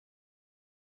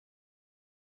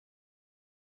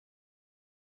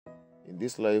In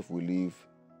this life we live,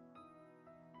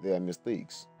 there are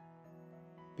mistakes.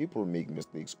 People make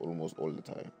mistakes almost all the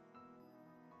time.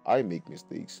 I make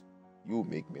mistakes. You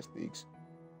make mistakes.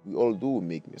 We all do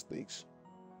make mistakes.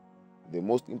 The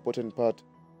most important part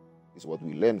is what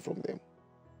we learn from them.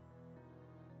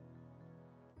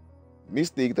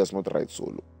 Mistake does not ride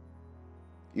solo.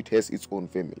 It has its own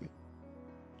family.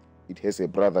 It has a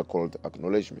brother called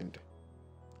acknowledgement,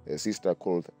 a sister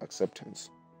called acceptance,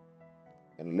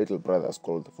 and little brothers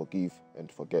called forgive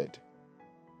and forget.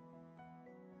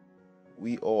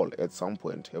 We all at some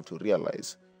point have to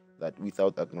realize that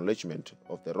without acknowledgement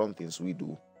of the wrong things we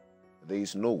do, there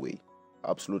is no way,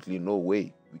 absolutely no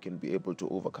way, we can be able to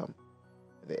overcome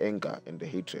the anger and the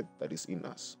hatred that is in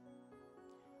us.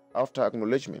 After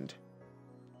acknowledgement,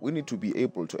 we need to be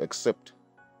able to accept,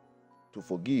 to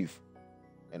forgive,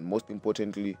 and most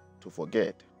importantly, to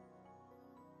forget.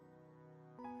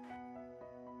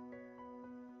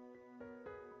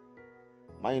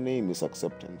 My name is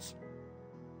Acceptance.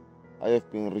 I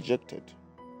have been rejected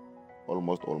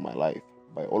almost all my life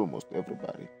by almost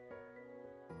everybody.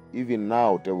 Even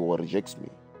now, devil rejects me.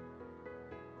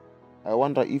 I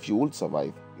wonder if you would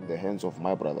survive in the hands of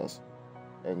my brothers'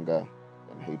 anger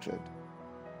and hatred.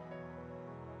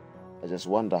 I just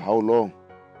wonder how long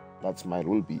that smile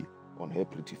will be on her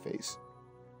pretty face.